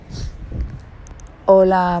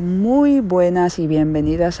Hola, muy buenas y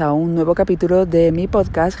bienvenidas a un nuevo capítulo de mi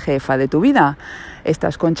podcast Jefa de tu Vida.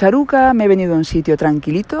 Estás con Charuca, me he venido a un sitio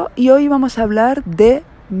tranquilito y hoy vamos a hablar de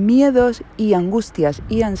miedos y angustias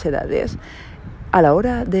y ansiedades a la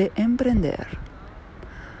hora de emprender.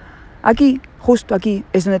 Aquí, justo aquí,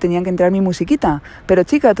 es donde tenían que entrar mi musiquita, pero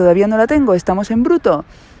chica, todavía no la tengo, estamos en bruto.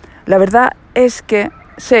 La verdad es que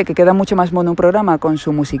sé que queda mucho más mono un programa con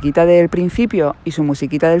su musiquita del principio y su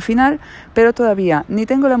musiquita del final, pero todavía ni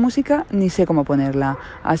tengo la música ni sé cómo ponerla,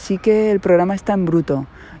 así que el programa está en bruto.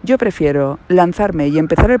 Yo prefiero lanzarme y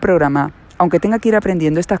empezar el programa, aunque tenga que ir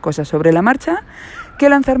aprendiendo estas cosas sobre la marcha, que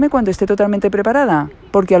lanzarme cuando esté totalmente preparada,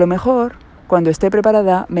 porque a lo mejor cuando esté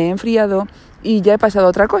preparada me he enfriado y ya he pasado a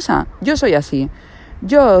otra cosa. Yo soy así.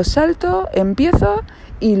 Yo salto, empiezo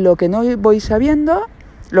y lo que no voy sabiendo,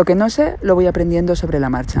 lo que no sé, lo voy aprendiendo sobre la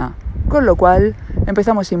marcha. Con lo cual,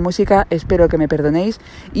 empezamos sin música, espero que me perdonéis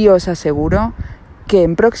y os aseguro que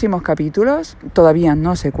en próximos capítulos, todavía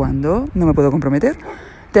no sé cuándo, no me puedo comprometer,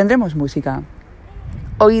 tendremos música.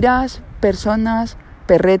 Oirás personas,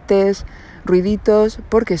 perretes, ruiditos,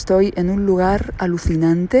 porque estoy en un lugar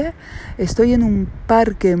alucinante. Estoy en un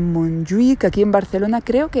parque en Montjuïc, aquí en Barcelona,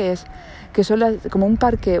 creo que son como un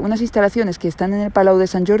parque, unas instalaciones que están en el Palau de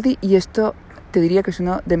Sant Jordi y esto te diría que es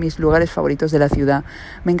uno de mis lugares favoritos de la ciudad.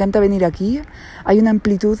 Me encanta venir aquí, hay una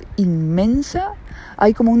amplitud inmensa,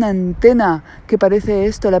 hay como una antena que parece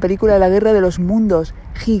esto, la película de la Guerra de los Mundos,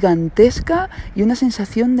 gigantesca y una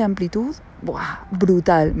sensación de amplitud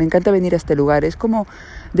brutal. Me encanta venir a este lugar, es como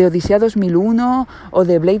de Odisea 2001 o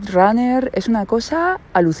de Blade Runner, es una cosa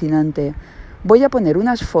alucinante. Voy a poner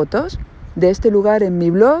unas fotos de este lugar en mi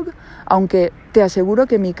blog, aunque te aseguro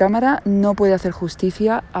que mi cámara no puede hacer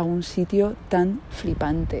justicia a un sitio tan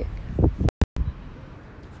flipante.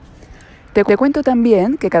 Te cuento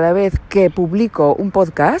también que cada vez que publico un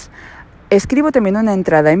podcast, escribo también una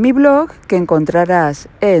entrada en mi blog que encontrarás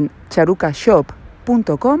en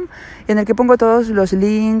charucashop.com, en el que pongo todos los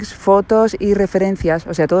links, fotos y referencias,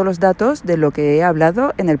 o sea, todos los datos de lo que he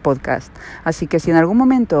hablado en el podcast. Así que si en algún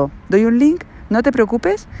momento doy un link, no te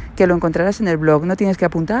preocupes, que lo encontrarás en el blog. No tienes que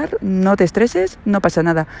apuntar, no te estreses, no pasa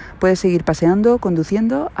nada. Puedes seguir paseando,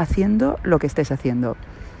 conduciendo, haciendo lo que estés haciendo.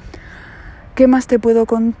 ¿Qué más te puedo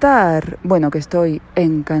contar? Bueno, que estoy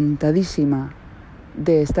encantadísima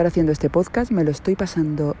de estar haciendo este podcast. Me lo estoy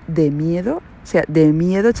pasando de miedo, o sea, de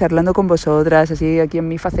miedo charlando con vosotras, así aquí en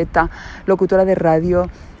mi faceta locutora de radio.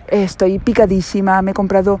 Estoy picadísima, me he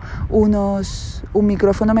comprado un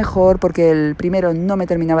micrófono mejor porque el primero no me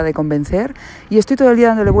terminaba de convencer y estoy todo el día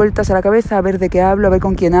dándole vueltas a la cabeza a ver de qué hablo, a ver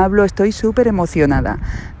con quién hablo. Estoy súper emocionada.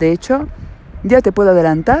 De hecho, ya te puedo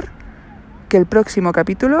adelantar que el próximo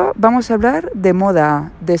capítulo vamos a hablar de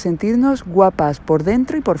moda, de sentirnos guapas por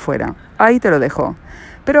dentro y por fuera. Ahí te lo dejo.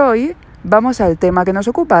 Pero hoy vamos al tema que nos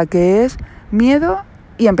ocupa, que es miedo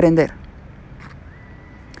y emprender.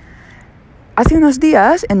 Hace unos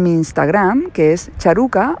días en mi Instagram, que es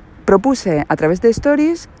Charuca, propuse a través de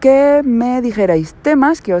stories que me dijerais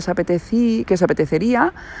temas que os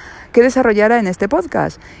apetecería que desarrollara en este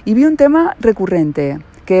podcast. Y vi un tema recurrente,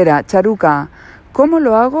 que era: Charuca, ¿cómo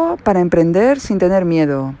lo hago para emprender sin tener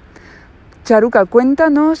miedo? Charuca,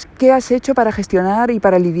 cuéntanos qué has hecho para gestionar y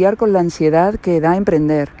para lidiar con la ansiedad que da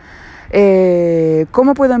emprender.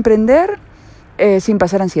 ¿Cómo puedo emprender sin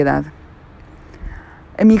pasar ansiedad?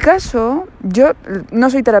 En mi caso, yo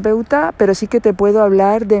no soy terapeuta, pero sí que te puedo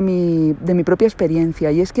hablar de mi propia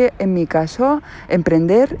experiencia. Y es que en mi caso,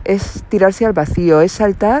 emprender es tirarse al vacío, es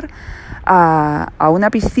saltar a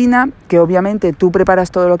una piscina que obviamente tú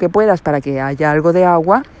preparas todo lo que puedas para que haya algo de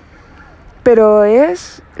agua, pero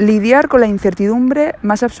es lidiar con la incertidumbre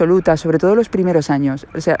más absoluta, sobre todo los primeros años.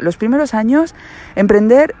 O sea, los primeros años,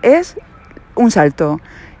 emprender es un salto.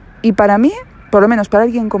 Y para mí, por lo menos para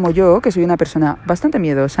alguien como yo, que soy una persona bastante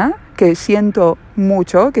miedosa, que siento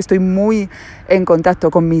mucho, que estoy muy en contacto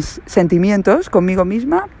con mis sentimientos, conmigo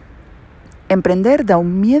misma, emprender da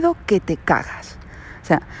un miedo que te cagas. O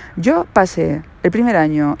sea, yo pasé el primer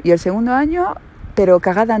año y el segundo año, pero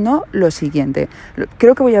cagada no lo siguiente.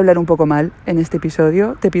 Creo que voy a hablar un poco mal en este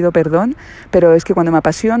episodio, te pido perdón, pero es que cuando me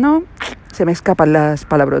apasiono se me escapan las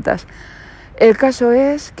palabrotas. El caso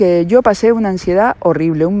es que yo pasé una ansiedad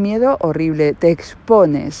horrible, un miedo horrible. Te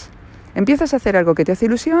expones, empiezas a hacer algo que te hace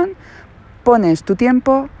ilusión, pones tu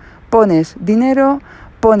tiempo, pones dinero,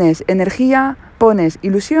 pones energía, pones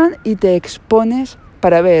ilusión y te expones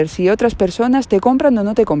para ver si otras personas te compran o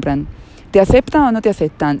no te compran, te aceptan o no te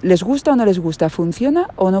aceptan, les gusta o no les gusta, funciona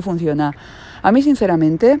o no funciona. A mí,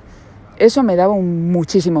 sinceramente, eso me daba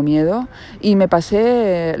muchísimo miedo y me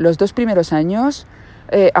pasé los 2 primeros años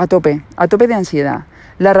a tope de ansiedad.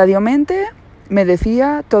 La radiomente me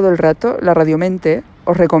decía todo el rato, la radiomente,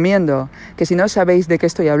 os recomiendo que si no sabéis de qué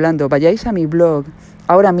estoy hablando, vayáis a mi blog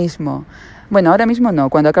ahora mismo. Bueno, ahora mismo no,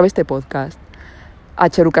 cuando acabe este podcast. A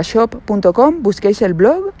charukashop.com, busquéis el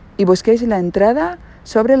blog y busquéis la entrada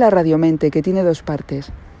sobre la radiomente, que tiene 2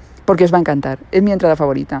 partes, porque os va a encantar, es mi entrada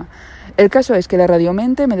favorita. El caso es que la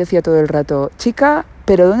radiomente me decía todo el rato, chica,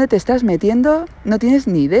 ¿pero dónde te estás metiendo? ¿No tienes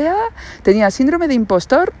ni idea? ¿Tenía síndrome de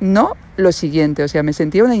impostor? No, lo siguiente, o sea, me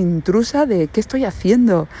sentía una intrusa de ¿qué estoy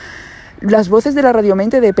haciendo? Las voces de la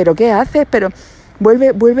radiomente de ¿pero qué haces? Pero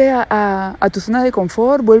vuelve a tu zona de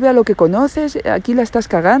confort, vuelve a lo que conoces, aquí la estás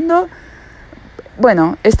cagando.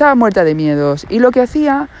 Bueno, estaba muerta de miedos y lo que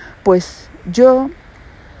hacía, pues yo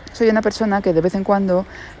soy una persona que de vez en cuando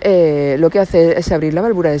lo que hace es abrir la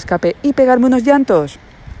válvula de escape y pegarme unos llantos.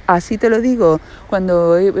 Así te lo digo,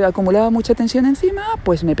 cuando acumulaba mucha tensión encima,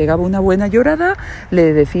 pues me pegaba una buena llorada,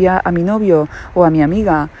 le decía a mi novio o a mi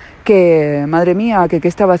amiga que, madre mía, que qué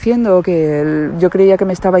estaba haciendo, que yo creía que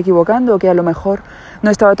me estaba equivocando, que a lo mejor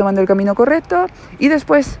no estaba tomando el camino correcto, y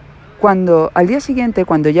después, al día siguiente,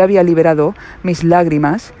 cuando ya había liberado mis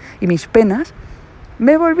lágrimas y mis penas,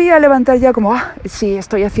 me volví a levantar ya como, sí,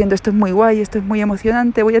 estoy haciendo, esto es muy guay, esto es muy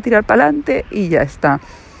emocionante, voy a tirar para adelante y ya está.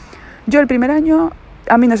 Yo el primer año,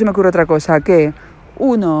 a mí no se me ocurre otra cosa que,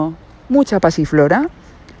 mucha pasiflora.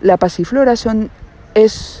 La pasiflora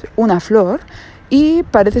es una flor y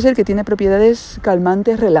parece ser que tiene propiedades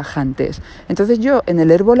calmantes, relajantes. Entonces yo en el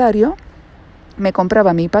herbolario me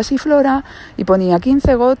compraba mi pasiflora y ponía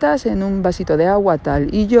 15 gotas en un vasito de agua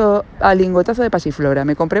tal. Y yo al lingotazo de pasiflora,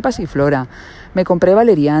 me compré pasiflora, me compré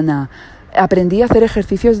valeriana. Aprendí a hacer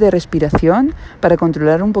ejercicios de respiración para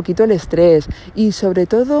controlar un poquito el estrés y sobre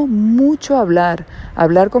todo mucho hablar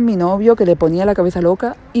con mi novio que le ponía la cabeza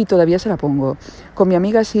loca y todavía se la pongo, con mi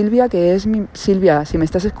amiga Silvia Silvia, si me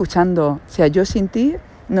estás escuchando, o sea, yo sin ti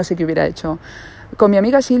no sé qué hubiera hecho. Con mi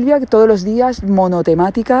amiga Silvia, que todos los días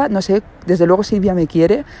monotemática, no sé, desde luego Silvia me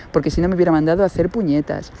quiere, porque si no me hubiera mandado a hacer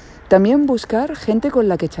puñetas. También buscar gente con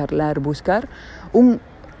la que charlar,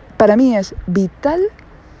 para mí es vital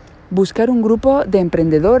buscar un grupo de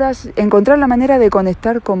emprendedoras, encontrar la manera de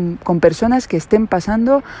conectar con personas que estén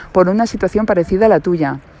pasando por una situación parecida a la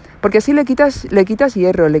tuya. Porque así le quitas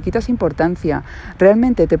hierro, le quitas importancia.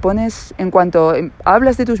 Realmente te pones, en cuanto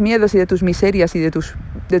hablas de tus miedos y de tus miserias y de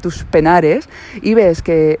tus penares y ves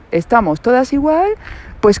que estamos todas igual,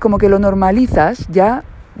 pues como que lo normalizas, ya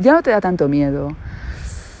no te da tanto miedo.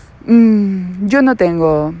 Yo no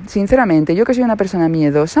tengo, sinceramente, yo que soy una persona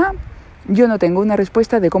miedosa, yo no tengo una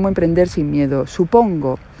respuesta de cómo emprender sin miedo.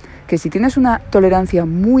 Supongo que si tienes una tolerancia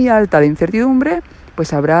muy alta de incertidumbre,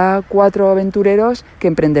 pues habrá 4 aventureros que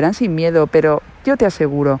emprenderán sin miedo, pero yo te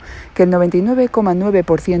aseguro que el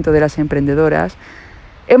 99,9% de las emprendedoras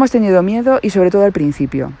hemos tenido miedo y sobre todo al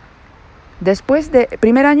principio. Después del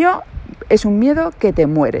primer año es un miedo que te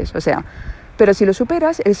mueres, o sea, pero si lo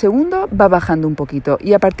superas, el segundo va bajando un poquito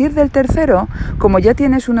y a partir del tercero, como ya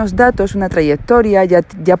tienes unos datos, una trayectoria,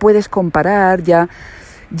 ya puedes comparar, ya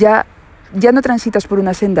no transitas por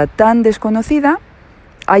una senda tan desconocida,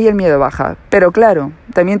 ahí el miedo baja. Pero claro,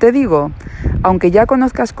 también te digo, aunque ya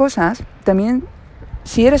conozcas cosas, también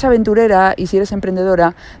si eres aventurera y si eres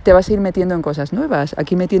emprendedora, te vas a ir metiendo en cosas nuevas.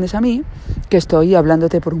 Aquí me tienes a mí, que estoy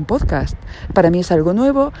hablándote por un podcast. Para mí es algo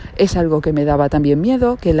nuevo, es algo que me daba también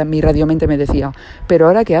miedo, que mi radiomente me decía, pero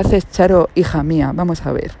ahora ¿qué haces, Charo, hija mía? Vamos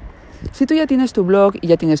a ver. Si tú ya tienes tu blog y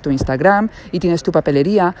ya tienes tu Instagram y tienes tu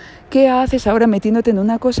papelería, ¿qué haces ahora metiéndote en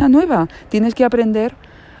una cosa nueva? Tienes que aprender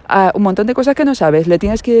a un montón de cosas que no sabes, le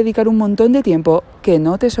tienes que dedicar un montón de tiempo que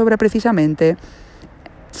no te sobra precisamente.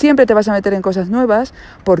 Siempre te vas a meter en cosas nuevas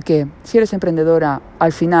porque si eres emprendedora,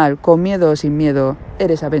 al final, con miedo o sin miedo,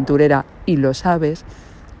 eres aventurera y lo sabes.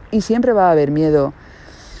 Y siempre va a haber miedo.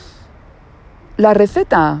 La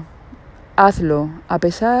receta, hazlo a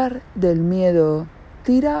pesar del miedo.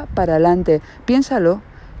 Tira para adelante. Piénsalo.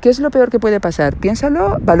 ¿Qué es lo peor que puede pasar?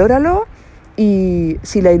 Piénsalo, valóralo y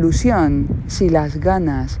si la ilusión, si las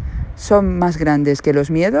ganas son más grandes que los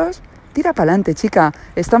miedos, tira para adelante, chica.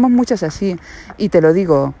 Estamos muchas así. Y te lo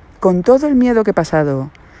digo, con todo el miedo que he pasado,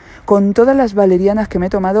 con todas las valerianas que me he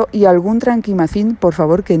tomado y algún tranquimacín, por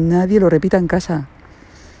favor, que nadie lo repita en casa.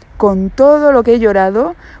 Con todo lo que he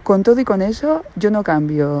llorado, con todo y con eso, yo no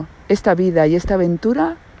cambio esta vida y esta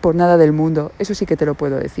aventura por nada del mundo. Eso sí que te lo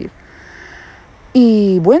puedo decir.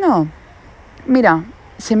 Y bueno, mira,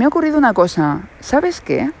 se me ha ocurrido una cosa. ¿Sabes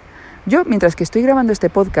qué? Yo, mientras que estoy grabando este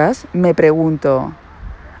podcast, me pregunto,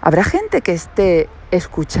 ¿habrá gente que esté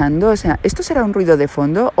escuchando? O sea, ¿esto será un ruido de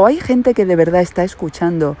fondo? ¿O hay gente que de verdad está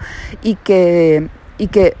escuchando y que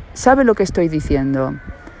sabe lo que estoy diciendo?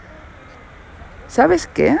 ¿Sabes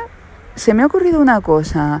qué? se me ha ocurrido una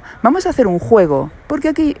cosa. Vamos a hacer un juego, porque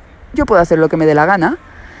aquí yo puedo hacer lo que me dé la gana.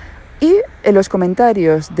 Y en los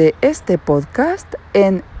comentarios de este podcast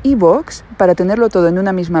en iVoox, para tenerlo todo en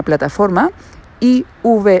una misma plataforma,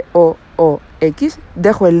 iVoox,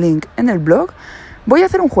 dejo el link en el blog, voy a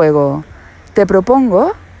hacer un juego. Te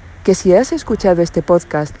propongo que si has escuchado este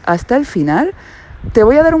podcast hasta el final, te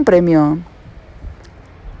voy a dar un premio.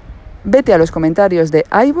 Vete a los comentarios de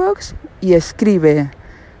iVoox y escribe: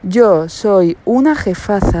 yo soy una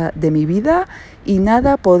jefaza de mi vida y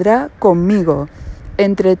nada podrá conmigo.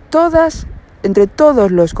 Entre todos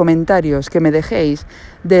los comentarios que me dejéis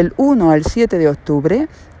del 1 al 7 de octubre,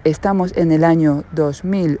 estamos en el año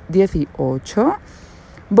 2018,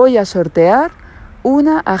 voy a sortear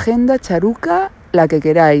una agenda charuca, la que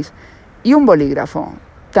queráis, y un bolígrafo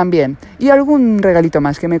también, y algún regalito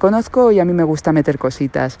más, que me conozco y a mí me gusta meter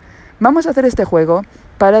cositas. Vamos a hacer este juego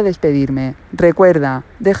para despedirme. Recuerda,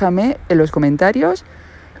 déjame en los comentarios: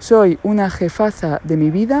 soy una jefaza de mi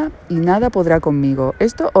vida y nada podrá conmigo.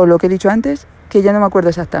 Esto o lo que he dicho antes, que ya no me acuerdo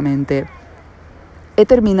exactamente. He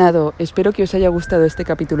terminado. Espero que os haya gustado este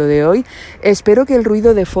capítulo de hoy. Espero que el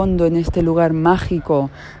ruido de fondo en este lugar mágico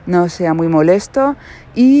no sea muy molesto.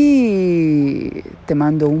 Y te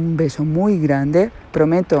mando un beso muy grande.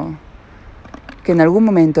 Prometo que en algún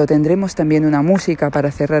momento tendremos también una música para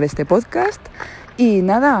cerrar este podcast. Y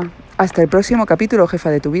nada, hasta el próximo capítulo, jefa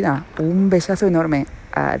de tu vida. Un besazo enorme.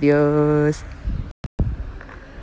 Adiós.